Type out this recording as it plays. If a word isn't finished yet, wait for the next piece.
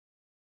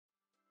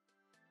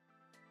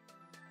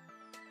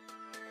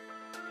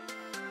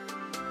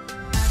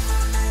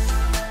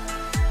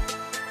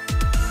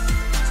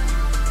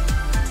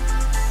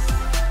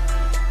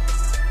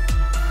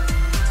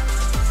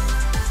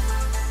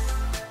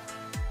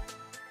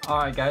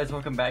Alright guys,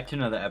 welcome back to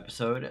another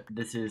episode.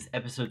 This is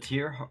episode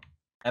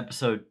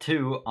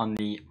 2 on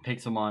the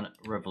Pixelmon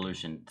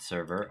Revolution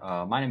server.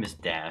 My name is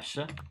Dash.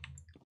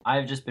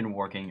 I've just been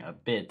working a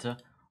bit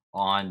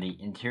on the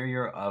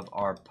interior of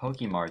our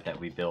Poke-Mart that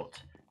we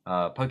built.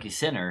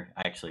 Poke-Center,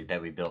 actually,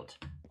 that we built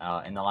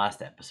in the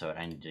last episode.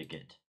 I need to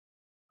get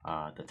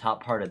the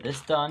top part of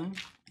this done.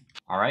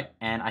 Alright,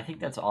 and I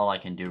think that's all I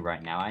can do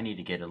right now. I need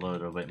to get a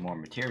little bit more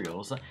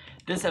materials.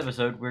 This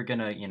episode, we're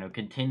gonna,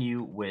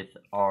 continue with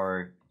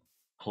our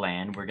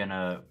plan.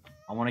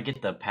 I want to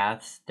get the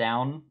paths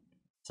down.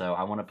 So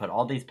I want to put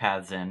all these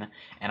paths in,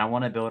 and I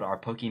want to build our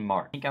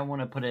Poke-Mart. I think I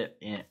want to put it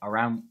in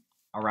around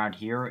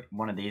here,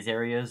 one of these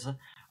areas.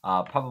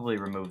 Probably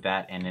remove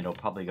that, and it'll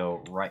probably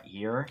go right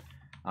here.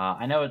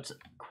 I know it's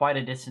quite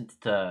a distance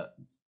to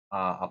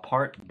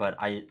apart, but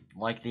I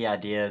like the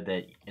idea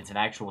that it's an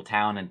actual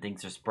town and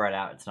things are spread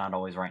out. It's not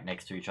always right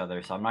next to each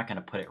other, so I'm not going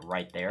to put it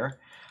right there.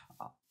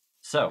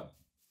 So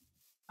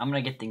I'm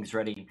going to get things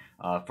ready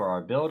for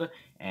our build,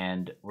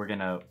 and we're going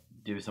to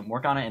do some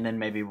work on it, and then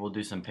maybe we'll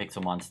do some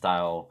Pixelmon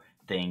style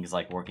things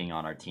like working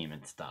on our team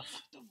and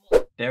stuff.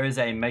 There is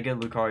a Mega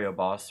Lucario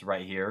boss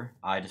right here.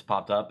 I just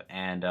popped up,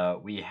 and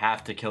we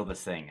have to kill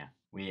this thing.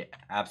 We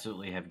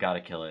absolutely have got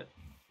to kill it.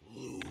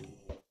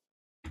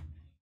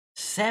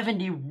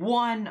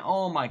 71!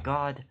 Oh my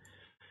god.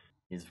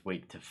 He's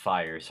weak to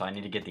fire, so I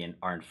need to get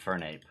our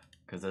Infernape.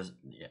 Because there's...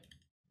 yeah.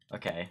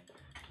 Okay.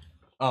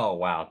 Oh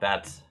wow,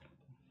 that's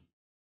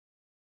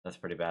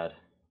pretty bad.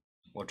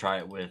 We'll try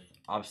it with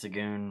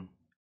Obstagoon.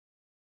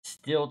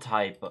 Steel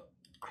type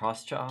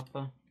Cross Chop.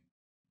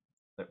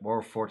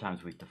 We're 4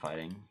 times weak to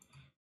fighting.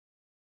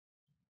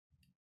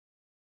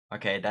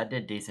 Okay, that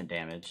did decent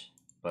damage,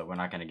 but we're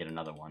not gonna get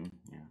another one.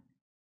 Yeah.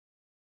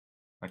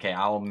 Okay,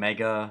 I'll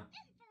Mega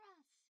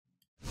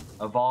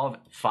Evolve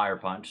Fire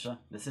Punch.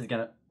 This is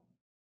gonna...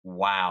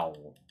 wow.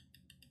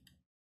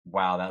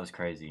 Wow, that was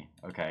crazy.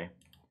 Okay.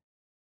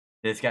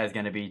 This guy's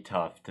gonna be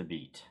tough to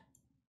beat.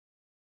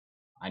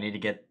 I need to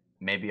get...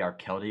 maybe our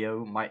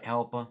Keldeo might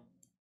help.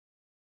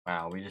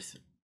 Wow,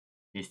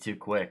 he's too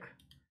quick.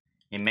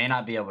 He may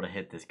not be able to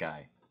hit this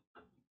guy.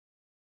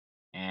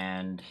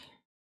 And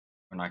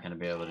we're not going to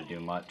be able to do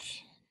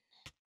much.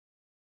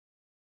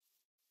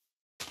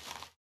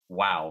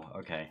 Wow,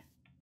 okay.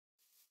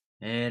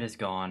 It is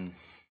gone.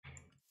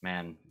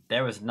 Man,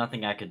 there was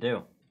nothing I could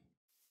do.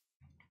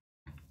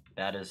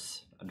 That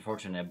is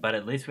unfortunate, but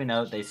at least we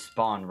know they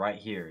spawn right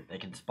here. They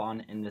can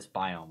spawn in this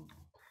biome.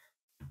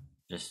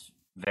 Just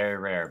very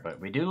rare, but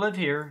we do live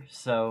here,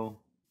 so,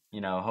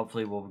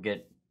 hopefully we'll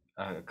get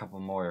a couple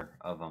more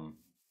of them.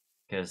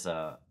 Because,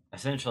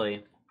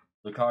 essentially,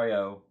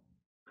 Lucario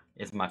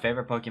is my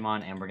favorite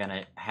Pokemon, and we're going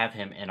to have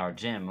him in our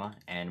gym,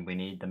 and we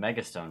need the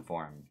Mega Stone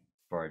for him,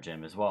 for our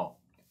gym as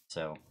well.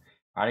 So,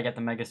 I already got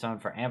the Mega Stone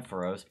for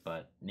Ampharos,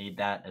 but need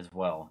that as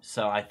well.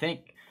 So, I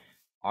think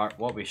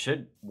what we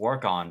should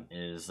work on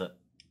is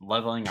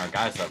leveling our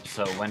guys up,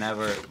 so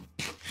whenever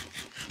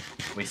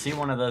we see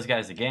one of those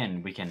guys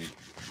again, we can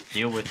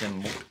deal with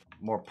them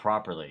more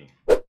properly.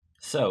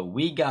 So,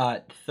 we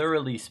got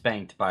thoroughly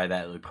spanked by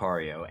that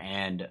Lucario,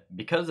 and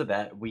because of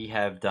that, we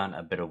have done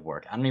a bit of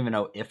work. I don't even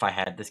know if I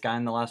had this guy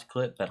in the last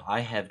clip, but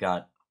I have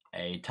got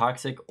a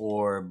Toxic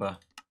Orb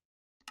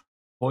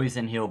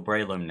Poison Heal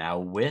Breloom now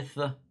with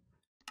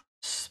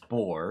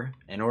Spore.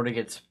 In order to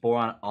get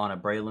Spore on a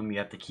Breloom, you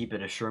have to keep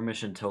it a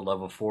Shroomish until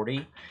level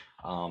 40.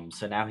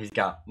 So now he's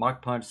got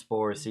Mach Punch,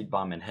 Spore, Seed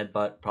Bomb, and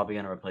Headbutt. Probably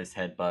going to replace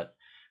Headbutt.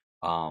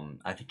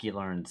 I think he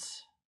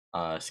learns...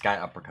 Sky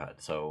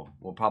Uppercut, so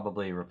we'll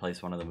probably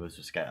replace one of the moves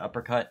with Sky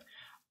Uppercut.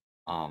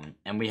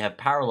 And we have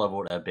power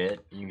leveled a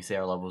bit. You can see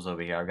our levels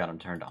over here. I've got them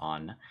turned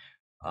on.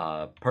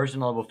 Persian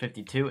level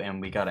 52,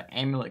 and we got an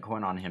Amulet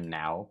Coin on him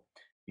now.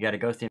 We got a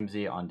Ghost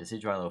DMZ on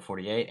Decidueye level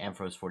 48,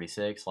 Ampharos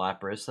 46,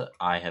 Lapras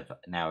I have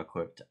now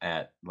equipped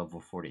at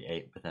level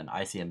 48 with an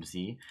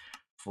ICMZ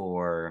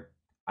for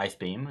Ice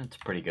Beam. It's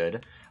pretty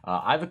good.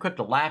 I've equipped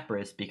a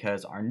Lapras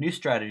because our new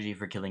strategy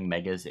for killing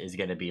Megas is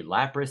going to be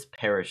Lapras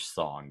Perish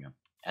Song.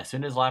 As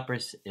soon as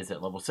Lapras is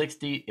at level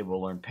 60, it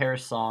will learn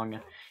Perish Song,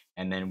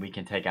 and then we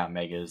can take out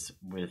Megas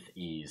with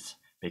ease.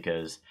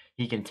 Because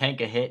he can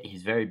tank a hit,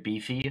 he's very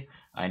beefy,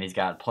 and he's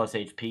got plus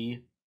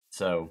HP.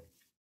 So,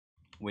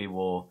 we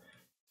will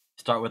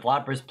start with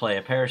Lapras, play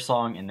a Perish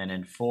Song, and then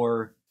in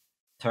 4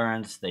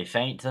 turns, they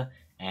faint,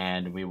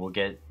 and we will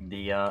get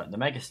the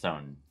Mega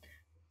Stone.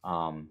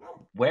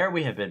 Where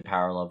we have been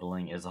power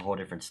leveling is a whole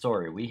different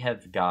story. We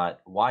have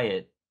got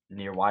Wyatt.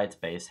 Near Wyatt's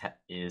base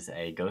is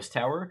a ghost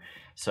tower,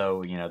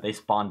 so they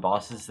spawn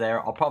bosses there.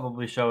 I'll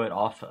probably show it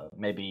off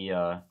maybe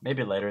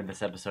later in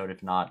this episode.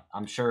 If not,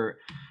 I'm sure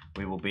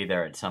we will be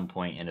there at some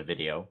point in a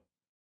video.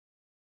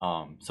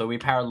 So we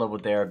power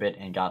leveled there a bit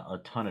and got a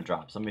ton of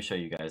drops. Let me show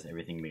you guys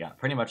everything we got.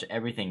 Pretty much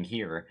everything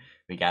here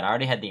we got. I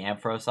already had the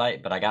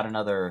Ampharosite, but I got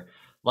another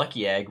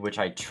Lucky Egg, which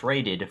I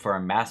traded for a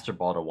Master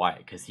Ball to Wyatt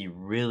because he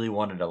really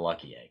wanted a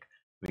Lucky Egg.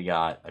 We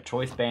got a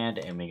Choice Band,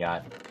 and we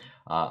got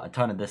a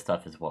ton of this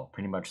stuff as well.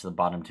 Pretty much the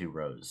bottom 2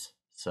 rows.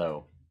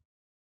 So,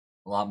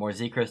 a lot more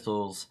Z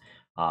Crystals,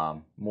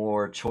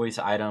 more choice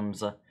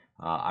items.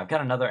 I've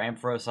got another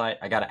Ampharocyte.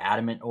 I got an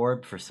Adamant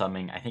Orb for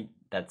summoning. I think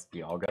that's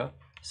Dialga.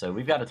 So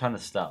we've got a ton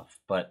of stuff.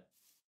 But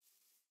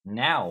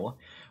now,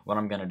 what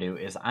I'm going to do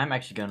is I'm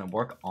actually going to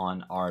work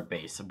on our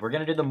base. We're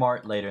going to do the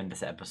mart later in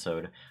this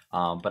episode,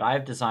 but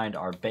I've designed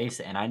our base,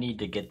 and I need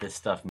to get this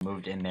stuff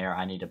moved in there.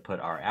 I need to put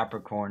our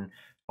apricorn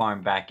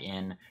farm back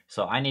in,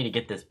 so I need to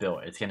get this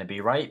built. It's going to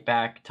be right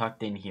back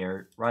tucked in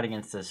here, right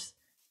against this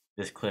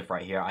cliff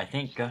right here. I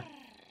think,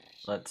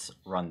 let's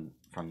run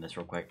from this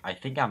real quick. I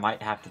think I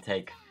might have to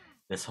take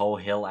this whole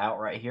hill out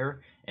right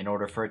here in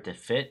order for it to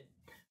fit.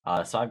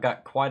 So I've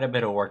got quite a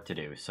bit of work to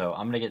do, so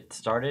I'm going to get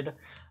started.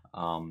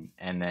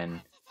 And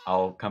then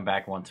I'll come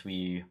back once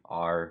we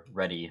are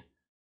ready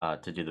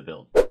to do the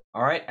build.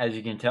 Alright, as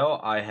you can tell,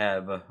 I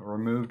have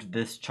removed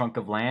this chunk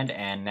of land,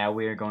 and now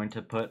we are going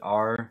to put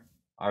our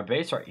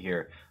base right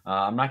here.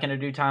 I'm not going to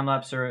do time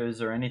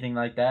lapses or anything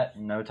like that.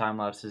 No time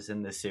lapses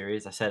in this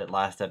series. I said it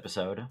last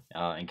episode,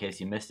 in case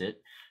you missed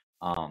it.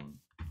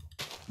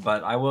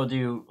 But I will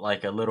do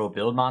like a little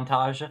build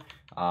montage.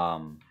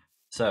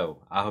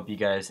 So I hope you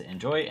guys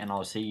enjoy, and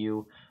I'll see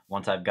you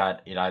once I've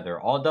got it either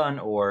all done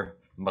or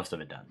most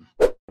of it done.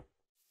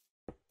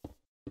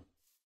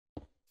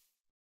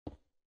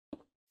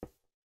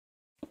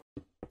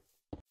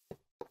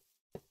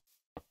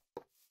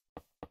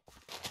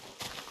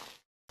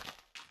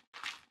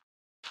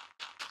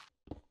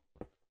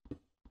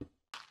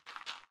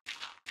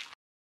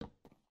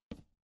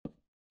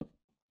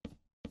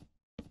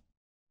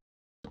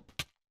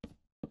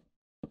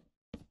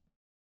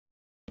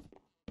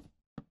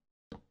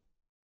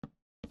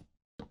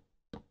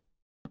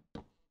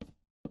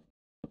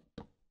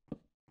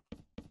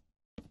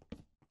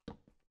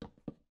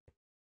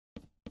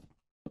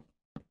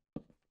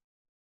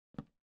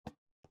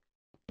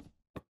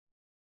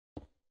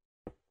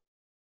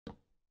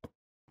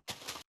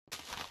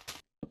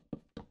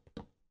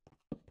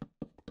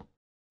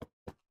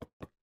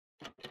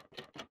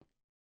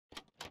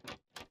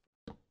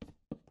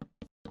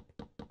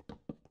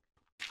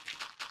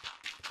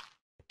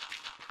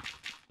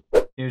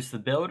 Here's the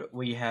build.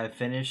 We have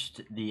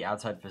finished the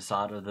outside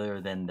facade other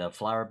than the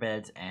flower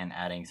beds and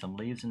adding some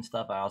leaves and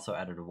stuff. I also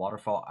added a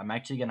waterfall. I'm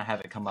actually going to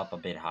have it come up a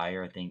bit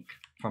higher. I think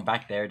from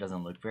back there it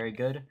doesn't look very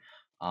good.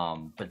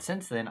 But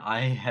since then, I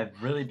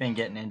have really been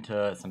getting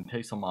into some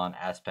Pixelmon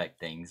aspect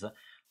things,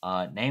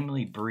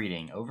 namely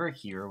breeding. Over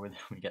here, where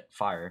we get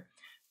fire,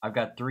 I've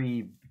got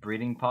 3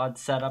 breeding pods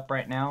set up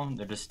right now.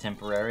 They're just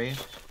temporary.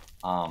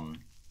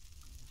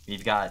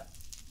 We've got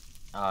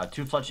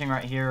 2 fletching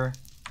right here,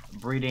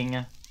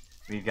 breeding.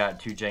 We've got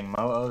 2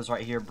 Jangmo-Os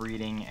right here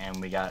breeding,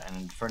 and we got an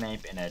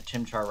Infernape and a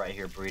Chimchar right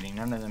here breeding.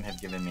 None of them have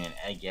given me an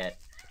egg yet.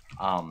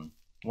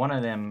 One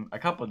of them, a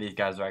couple of these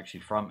guys are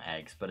actually from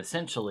eggs, but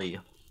essentially,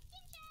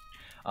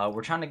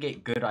 we're trying to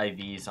get good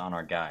IVs on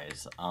our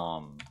guys.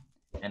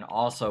 And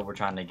also, we're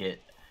trying to get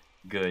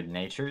good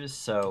natures.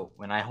 So,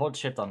 when I hold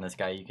shift on this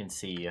guy, you can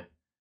see,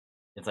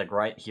 it's like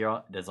right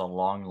here, there's a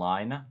long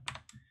line.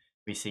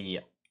 We see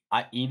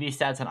EV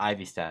stats and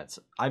IV stats.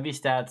 IV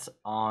stats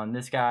on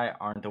this guy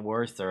aren't the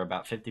worst. They're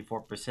about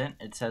 54%.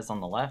 It says on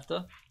the left.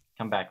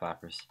 Come back,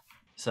 Lappers.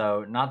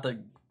 So, not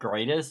the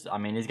greatest. I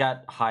mean, he's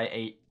got high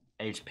 8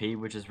 HP,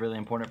 which is really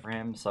important for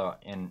him. So,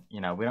 and, you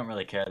know, we don't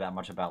really care that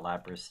much about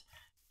Lapras.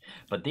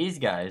 But these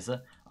guys,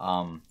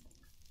 I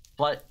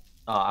want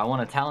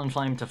a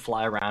Talonflame to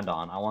fly around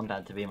on. I want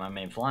that to be my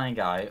main flying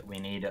guy. We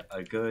need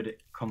a good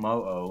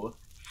Komo-O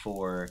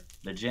for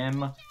the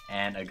gym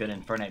and a good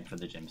Infernape for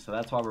the gym. So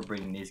that's why we're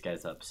breeding these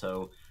guys up.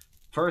 So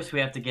first we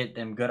have to get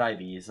them good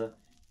IVs,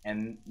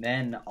 and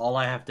then all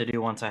I have to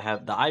do once I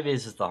have the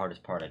IVs is the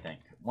hardest part, I think.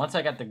 Once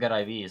I got the good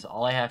IVs,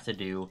 all I have to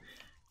do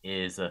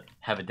is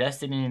have a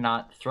Destiny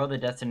Knot, throw the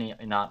Destiny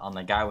Knot on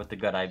the guy with the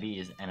good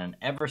IVs, and an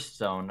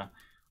Everstone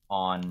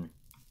on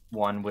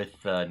one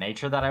with the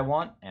nature that I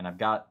want, and I've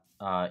got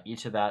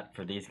each of that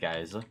for these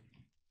guys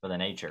for the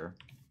nature.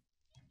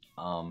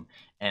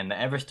 And the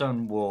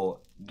Everstone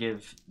will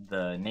give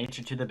the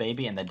nature to the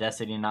baby, and the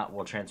Destiny Knot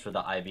will transfer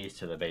the IVs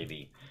to the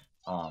baby.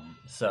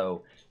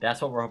 So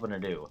that's what we're hoping to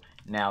do.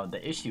 Now,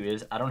 the issue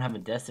is I don't have a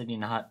Destiny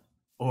Knot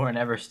or an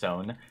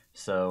Everstone,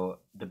 so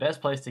the best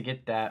place to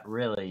get that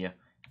really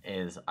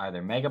is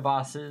either Mega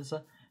Bosses.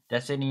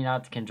 Destiny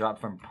Knots can drop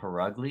from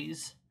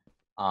Peruglis,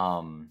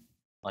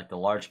 like the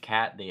large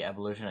cat, the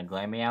evolution of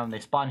Glameow, and they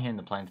spawn here in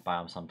the plains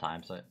biome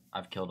sometimes.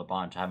 I've killed a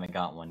bunch. I haven't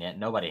got one yet.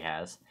 Nobody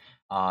has.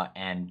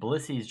 And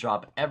Blissey's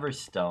drop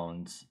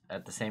Everstones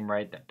at the same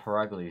rate that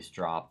Peruglis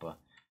drop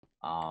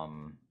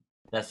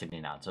Destiny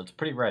Knot. So it's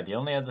pretty rare. The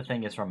only other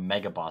thing is from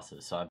Mega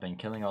Bosses. So I've been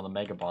killing all the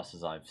Mega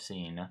Bosses I've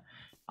seen.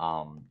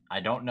 I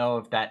don't know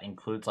if that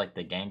includes like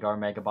the Gengar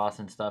Mega Boss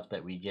and stuff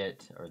that we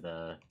get, or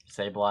the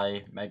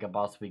Sableye Mega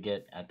Boss we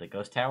get at the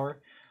Ghost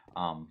Tower.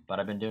 But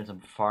I've been doing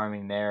some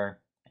farming there,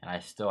 and I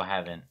still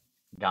haven't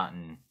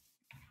gotten...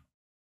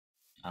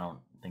 I don't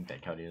think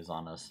that Cody is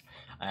on us.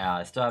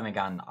 I still haven't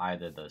gotten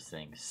either of those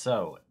things.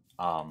 So,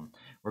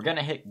 we're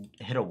gonna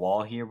hit a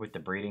wall here with the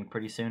breeding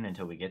pretty soon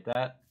until we get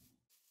that.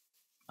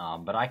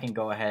 But I can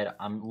go ahead.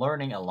 I'm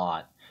learning a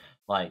lot.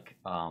 like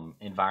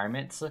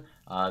environments.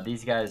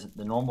 These guys,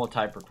 the normal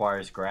type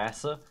requires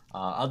grass.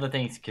 Other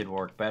things could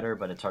work better,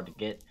 but it's hard to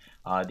get.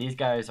 These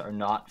guys are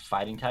not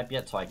fighting type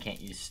yet, so I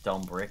can't use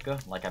stone brick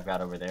like I've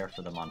got over there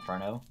for the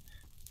Monferno.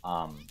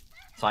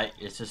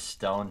 It's just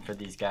stone for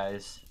these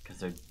guys because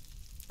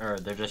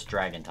they're just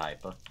dragon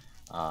type.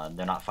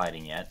 They're not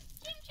fighting yet.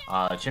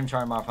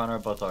 Chimchar and Monferno are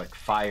both like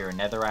fire and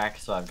netherrack,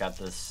 so I've got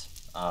this.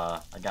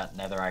 I got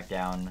netherrack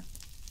down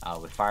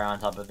with fire on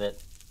top of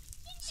it.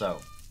 So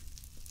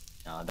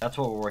that's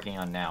what we're working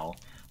on now.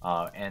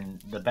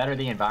 And the better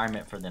the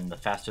environment for them, the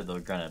faster they're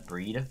gonna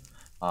breed.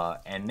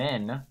 And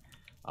then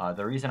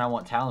the reason I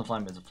want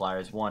Talonflame as a flyer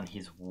is one,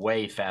 he's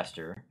way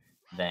faster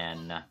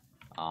than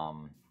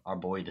our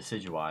boy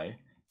Decidueye,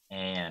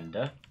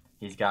 and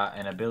he's got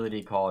an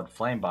ability called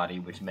Flame Body,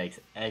 which makes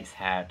eggs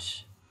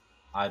hatch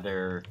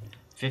either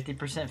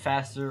 50%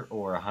 faster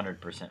or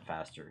 100%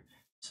 faster.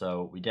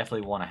 So we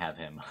definitely want to have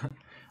him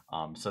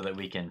so that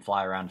we can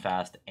fly around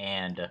fast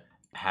and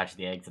hatch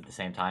the eggs at the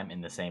same time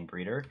in the same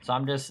breeder. So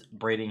I'm just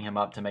breeding him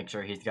up to make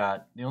sure he's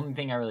got, the only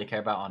thing I really care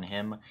about on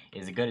him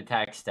is a good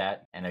attack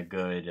stat and a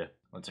good,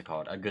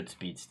 a good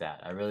speed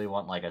stat. I really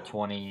want like a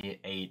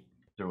 28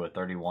 through a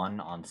 31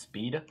 on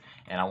speed,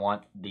 and I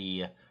want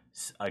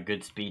a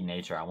good speed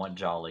nature. I want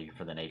Jolly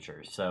for the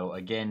nature. So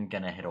again,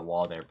 gonna hit a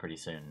wall there pretty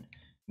soon.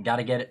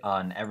 Gotta get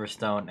an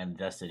Everstone and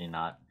Destiny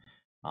Knot.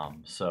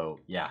 So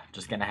yeah,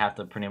 just gonna have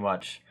to pretty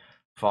much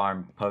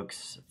farm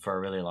pokes for a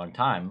really long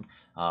time.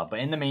 But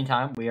in the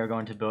meantime, we are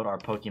going to build our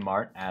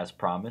Poke-Mart as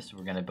promised.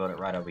 We're gonna build it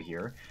right over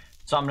here.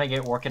 So I'm gonna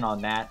get working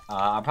on that.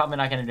 I'm probably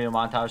not gonna do a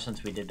montage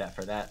since we did that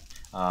for that.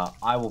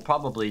 I will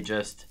probably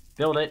just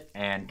build it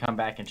and come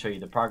back and show you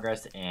the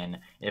progress, and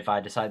if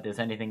I decide there's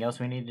anything else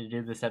we need to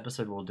do this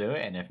episode, we'll do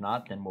it, and if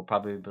not, then we'll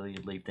probably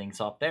leave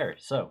things off there.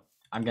 So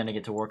I'm gonna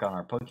get to work on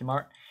our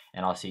Poke-Mart,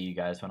 and I'll see you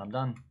guys when I'm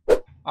done.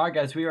 Alright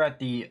guys, we are at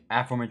the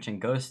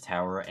aforementioned ghost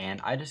tower,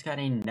 and I just got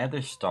a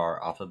nether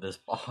star off of this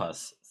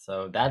boss,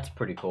 so that's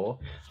pretty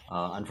cool.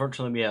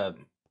 Unfortunately, we have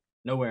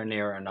nowhere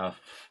near enough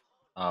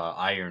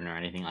iron or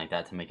anything like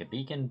that to make a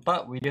beacon,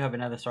 but we do have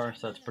another star,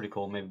 so that's pretty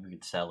cool. Maybe we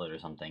could sell it or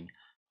something.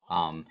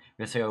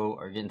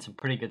 We're getting some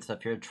pretty good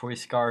stuff here.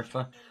 Choice Scarf,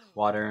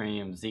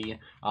 Waterium Z.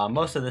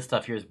 Most of this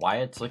stuff here is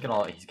Wyatt's. Look at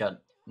all, he's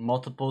got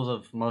multiples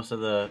of most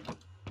of the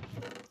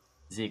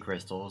Z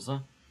crystals.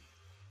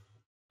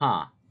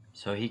 Huh.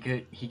 So he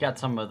got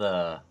some of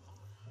the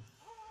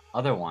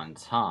other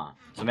ones, huh?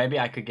 So maybe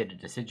I could get a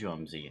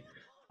Deciduum Z.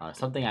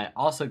 Something I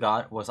also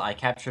got was I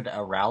captured a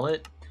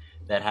Rowlet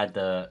that had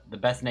the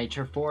best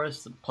nature for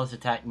us, plus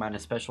attack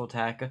minus special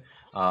attack.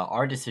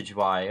 Our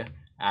Decidueye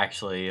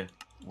actually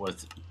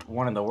was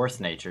one of the worst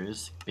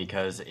natures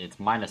because it's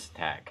minus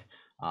attack,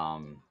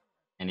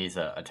 and he's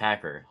a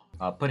attacker.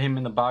 Put him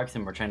in the box,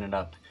 and we're training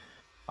up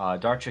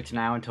Dartrix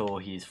now until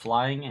he's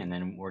flying, and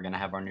then we're gonna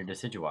have our new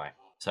Decidueye.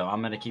 So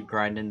I'm gonna keep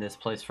grinding this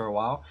place for a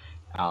while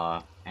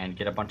and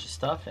get a bunch of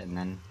stuff, and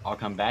then I'll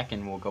come back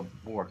and we'll go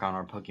work on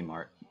our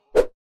Poke-Mart.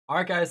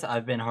 Alright guys,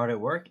 I've been hard at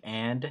work,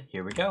 and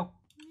here we go.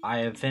 I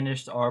have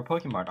finished our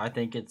Poke-Mart. I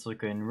think it's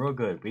looking real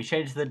good. We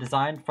changed the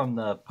design from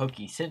the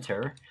Poke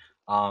Center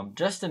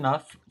just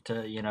enough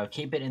to, you know,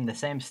 keep it in the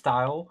same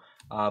style,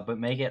 but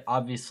make it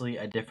obviously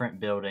a different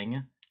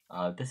building.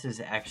 This is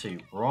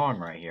actually wrong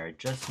right here. I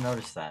just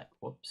noticed that.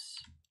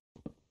 Whoops.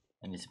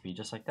 It needs to be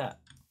just like that.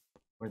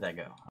 Where'd that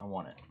go? I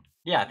want it.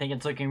 Yeah, I think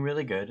it's looking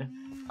really good.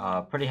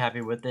 Pretty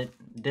happy with it.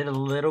 Did a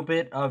little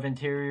bit of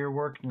interior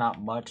work,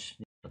 not much.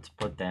 Let's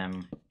put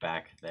them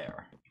back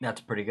there. That's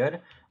pretty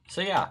good.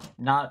 So yeah,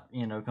 not,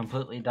 you know,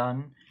 completely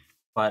done,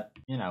 but,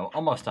 you know,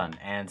 almost done.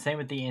 And same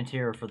with the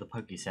interior for the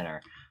Poke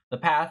Center. The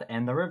path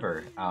and the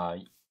river.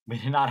 We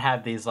did not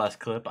have these last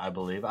clip, I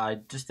believe. I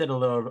just did a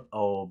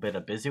little bit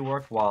of busy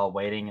work while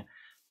waiting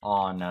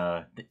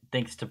on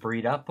things to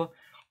breed up.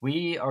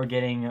 We are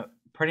getting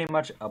pretty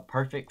much a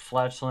perfect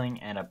fletchling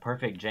and a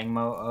perfect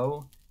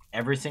Jangmo-O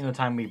every single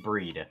time we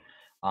breed.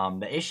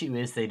 The issue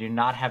is they do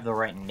not have the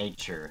right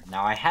nature.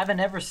 Now I have an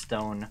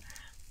Everstone,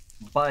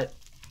 but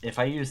if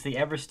I use the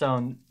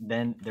Everstone,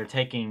 then they're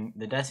taking,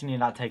 the Destiny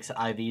Knot takes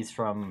IVs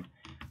from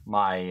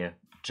my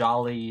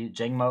Jolly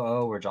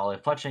Jangmo-O or Jolly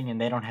Fletchling, and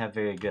they don't have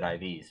very good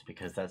IVs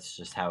because that's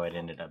just how it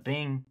ended up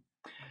being.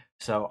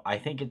 So I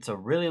think it's a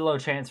really low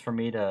chance for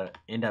me to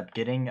end up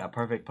getting a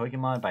perfect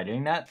Pokemon by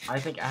doing that. I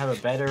think I have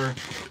a better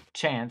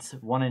chance,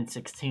 1 in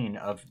 16,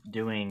 of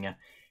doing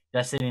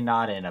Destiny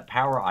Knot and a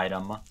power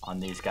item on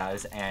these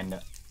guys and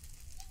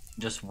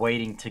just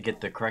waiting to get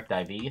the correct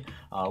IV.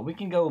 We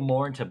can go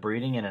more into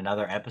breeding in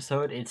another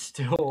episode. It's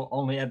still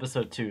only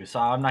episode 2, so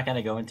I'm not going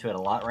to go into it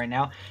a lot right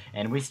now.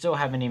 And we still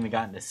haven't even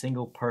gotten a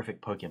single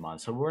perfect Pokemon,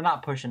 so we're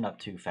not pushing up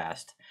too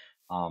fast.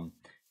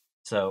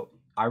 So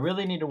I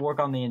really need to work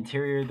on the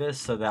interior of this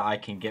so that I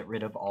can get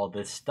rid of all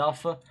this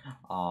stuff,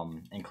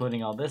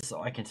 including all this,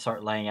 so I can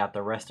start laying out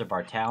the rest of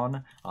our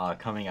town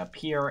coming up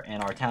here.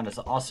 And our town is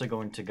also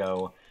going to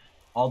go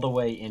all the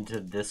way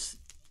into this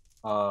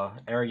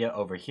area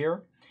over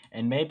here,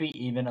 and maybe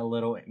even a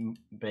little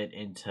bit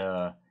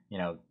into you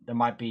know, there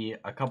might be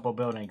a couple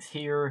buildings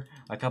here,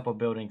 a couple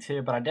buildings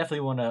here, but I definitely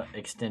want to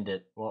extend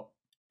it, well,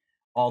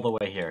 all the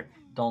way here.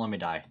 Don't let me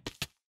die.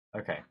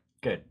 Okay,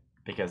 good.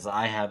 Because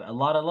I have a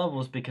lot of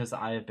levels because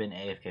I have been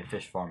AFK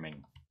fish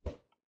farming.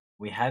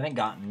 We haven't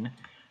gotten,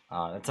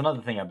 that's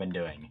another thing I've been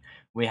doing.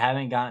 We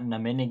haven't gotten a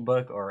mending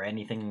book or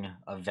anything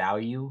of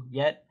value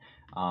yet,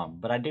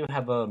 but I do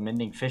have a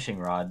mending fishing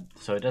rod,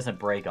 so it doesn't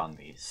break on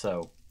me,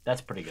 so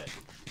that's pretty good.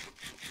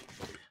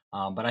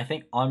 But I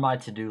think on my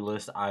to-do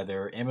list,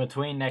 either in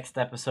between next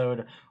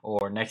episode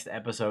or next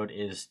episode,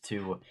 is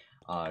to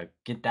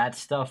get that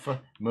stuff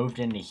moved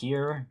into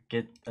here,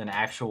 get an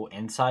actual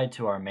inside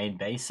to our main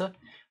base,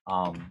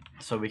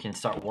 so we can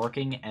start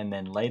working, and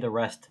then lay the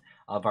rest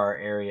of our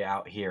area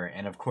out here.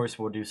 And of course,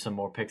 we'll do some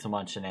more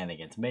Pixelmon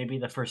shenanigans. Maybe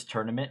the first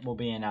tournament will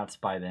be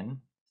announced by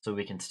then, so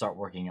we can start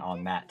working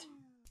on that.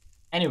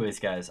 Anyways,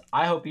 guys,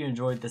 I hope you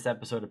enjoyed this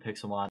episode of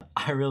Pixelmon.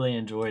 I really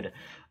enjoyed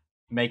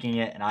making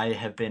it, and I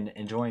have been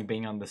enjoying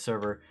being on the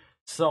server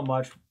so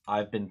much.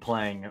 I've been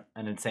playing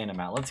an insane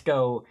amount. Let's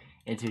go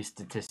into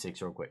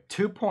statistics real quick.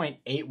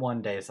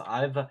 2.81 days.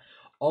 I've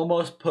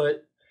almost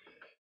put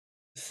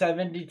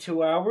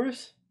 72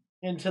 hours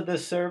into the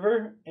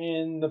server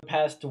in the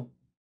past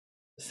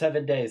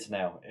 7 days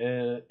now.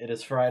 It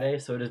is Friday,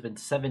 so it has been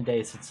 7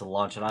 days since the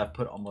launch, and I've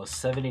put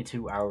almost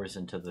 72 hours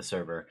into the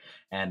server.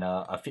 And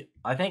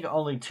I think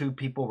only 2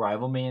 people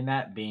rival me in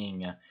that,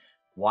 being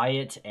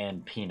Wyatt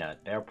and Peanut.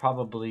 They're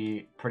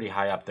probably pretty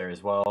high up there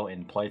as well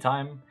in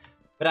playtime.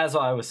 But as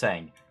I was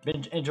saying,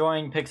 been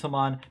enjoying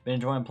Pixelmon, been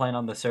enjoying playing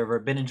on the server,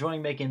 been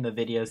enjoying making the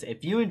videos.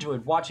 If you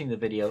enjoyed watching the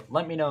video,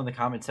 let me know in the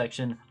comment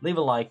section. Leave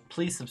a like,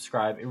 please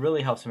subscribe. It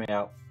really helps me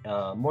out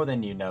more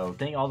than you know.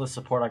 Think all the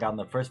support I got in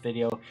the first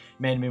video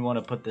made me want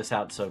to put this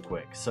out so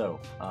quick. So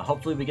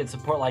hopefully we get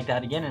support like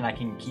that again, and I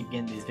can keep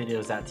getting these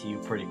videos out to you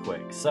pretty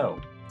quick.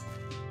 So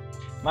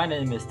my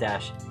name is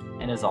Dash,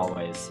 and as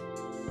always,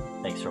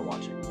 thanks for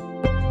watching.